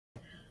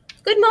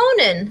Good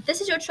morning! This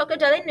is your Choco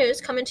Daily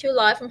News coming to you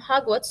live from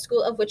Hogwarts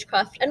School of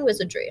Witchcraft and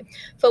Wizardry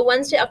for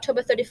Wednesday,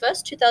 October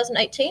 31st,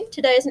 2018.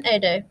 Today is an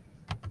A-Day.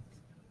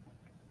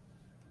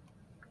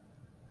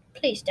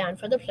 Please stand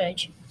for the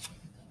pledge.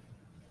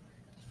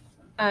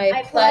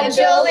 I pledge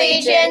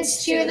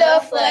allegiance to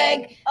the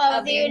flag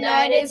of the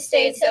United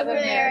States of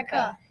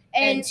America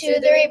and to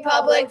the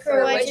republic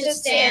for which it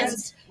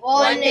stands,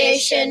 one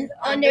nation,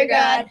 under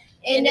God,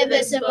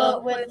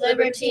 indivisible, with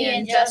liberty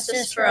and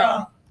justice for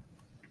all.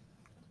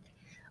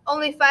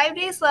 Only 5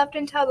 days left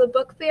until the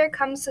book fair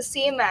comes to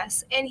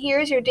CMS, and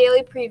here's your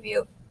daily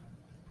preview. In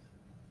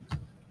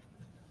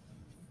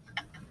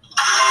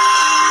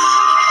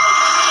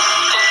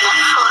the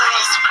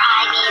forest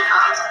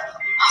primeval,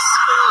 a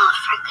school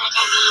for good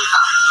and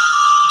evil,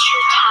 two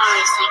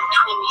towers like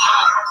twin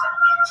heads,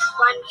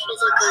 one for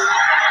the good,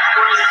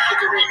 one for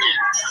the wicked.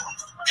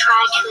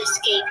 Try to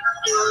escape,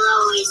 you will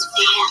always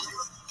fail.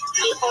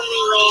 The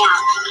only way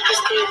out is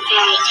through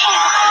fairy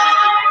tale.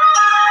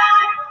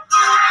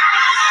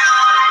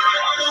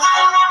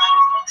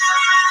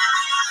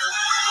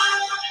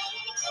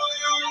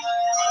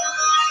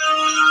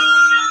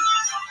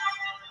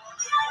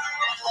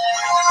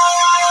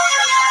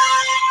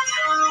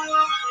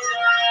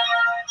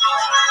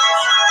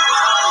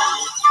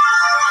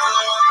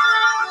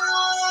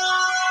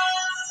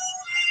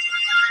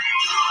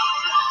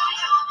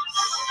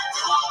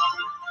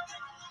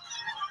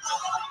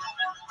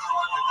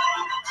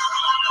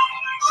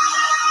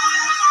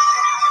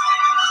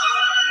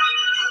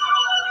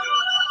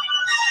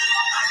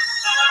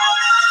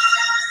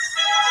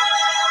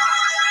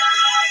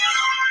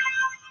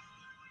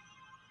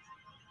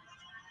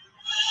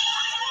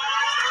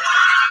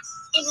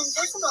 In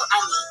Invisible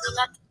Emmy, we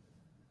met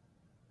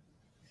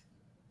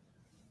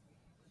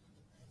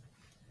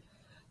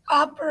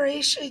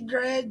Operation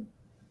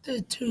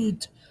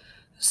Gratitude.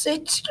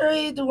 Sixth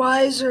grade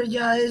Wiser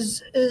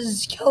Guys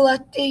is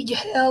collecting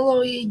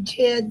Halloween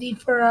candy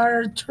for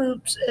our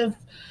troops. If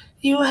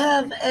you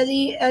have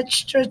any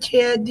extra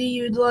candy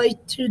you'd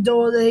like to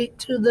donate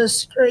to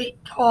this great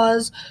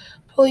cause,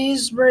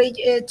 please bring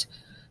it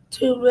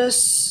to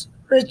Miss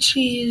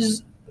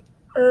Ritchie's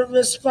or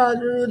Miss Von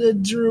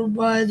Ruden's room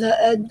by the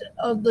end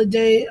of the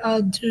day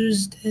on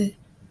Tuesday.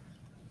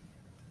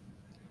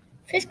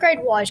 5th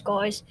grade Wise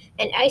Guys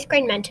and 8th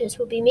grade Mentors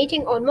will be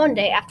meeting on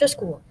Monday after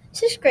school.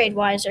 6th grade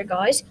Wiser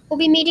Guys will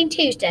be meeting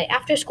Tuesday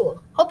after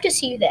school. Hope to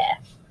see you there.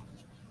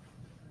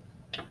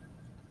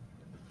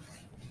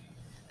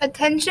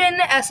 Attention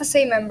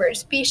SSA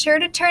members, be sure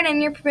to turn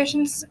in your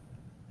permission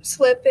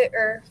slip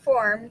or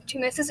form to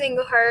Mrs.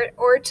 Englehart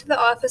or to the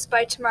office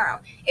by tomorrow.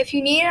 If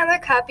you need another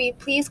copy,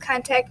 please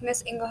contact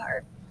Miss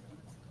Englehart.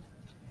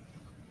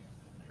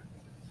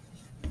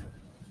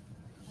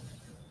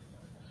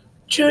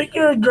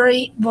 Junior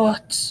Great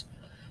Butts.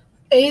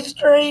 8th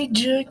grade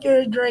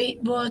Junior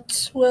Great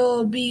Butts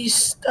will be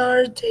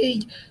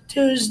starting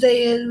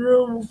Tuesday in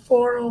room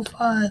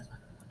 405.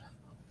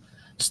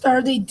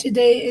 Starting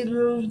today in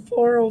room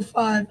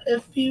 405.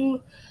 If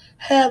you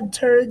have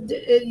turned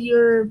in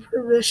your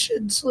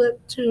permission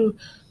slip to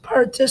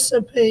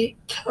participate,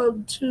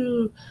 come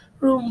to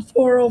room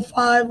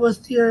 405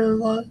 with your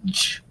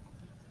lunch.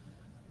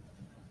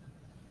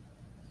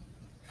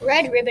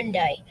 Red Ribbon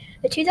Day.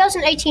 The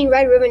 2018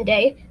 Red Ribbon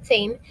Day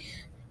theme,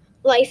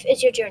 Life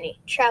is Your Journey,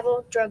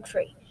 Travel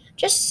Drug-Free.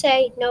 Just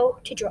say no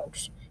to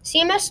drugs.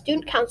 CMS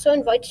Student Council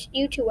invites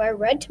you to wear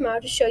red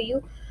tomorrow to show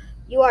you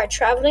are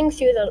traveling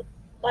through the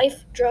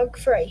life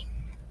drug-free.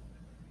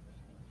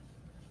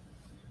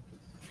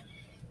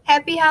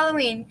 Happy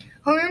Halloween!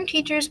 Homeroom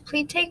teachers,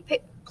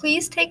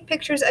 please take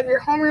pictures of your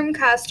homeroom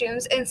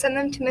costumes and send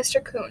them to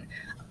Mr. Kuhn.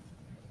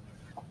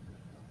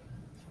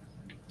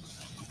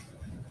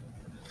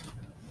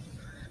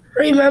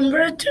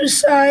 Remember to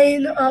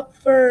sign up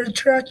for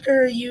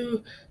Tracker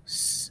U.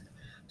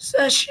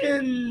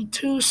 Session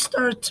 2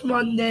 starts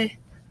Monday.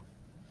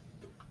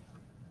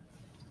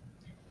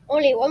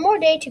 Only one more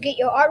day to get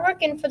your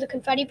artwork in for the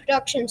Confetti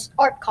Productions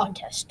Art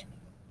Contest.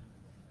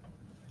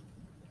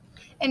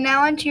 And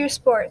now on to your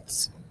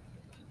sports.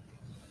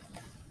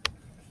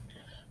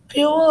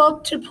 Fuel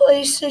Up to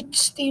Play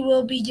 60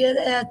 will begin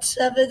at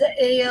 7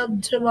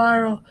 a.m.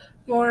 tomorrow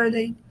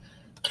morning.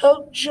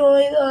 Come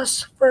join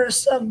us for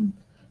some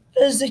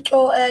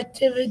physical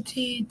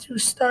activity to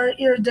start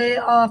your day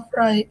off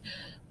right.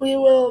 We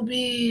will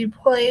be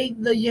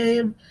playing the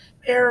game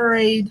Air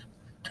Raid.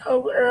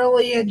 Come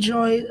early and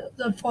join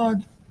the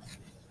fun.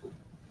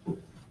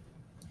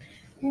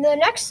 The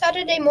next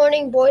Saturday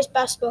morning boys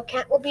basketball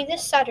camp will be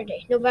this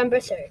Saturday, November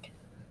 3rd.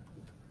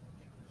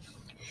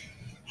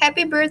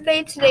 Happy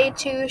birthday today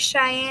to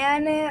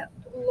Cheyenne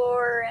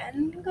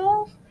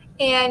Lorengo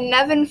and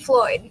Nevin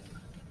Floyd.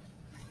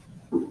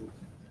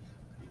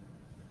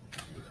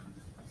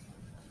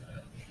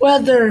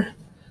 Weather.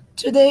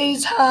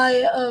 Today's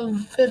high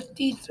of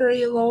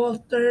 53, low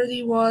of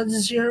 31,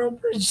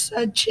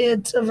 0%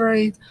 chance of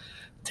rain.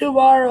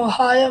 Tomorrow,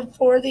 high of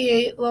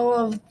 48, low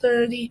of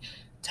 30,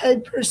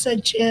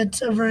 10%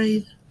 chance of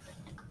rain.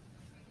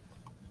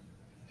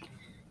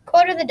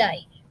 Quote of the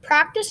day.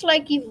 Practice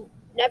like you've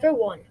never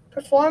won.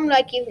 Perform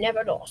like you've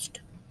never lost.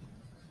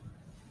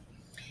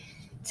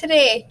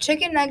 Today,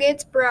 chicken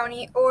nuggets,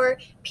 brownie, or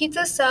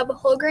pizza sub,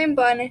 whole grain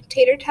bun,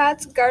 tater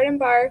tots, garden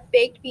bar,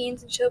 baked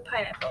beans, and chilled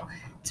pineapple.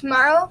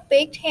 Tomorrow,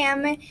 baked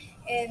ham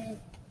and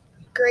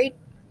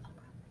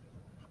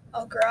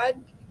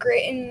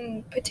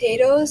gratin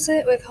potatoes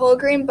with whole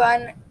grain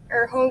bun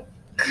or whole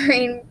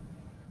grain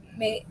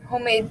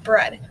homemade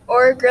bread,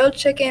 or grilled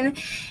chicken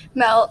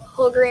melt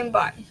whole grain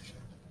bun.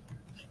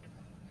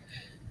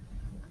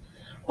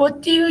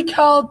 What do you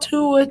call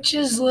two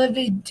witches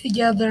living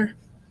together?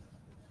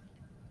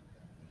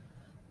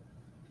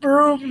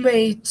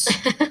 Broommates.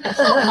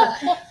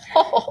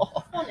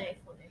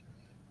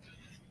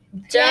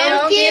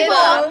 Don't give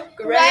up.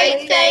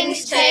 Great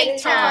things take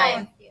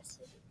time.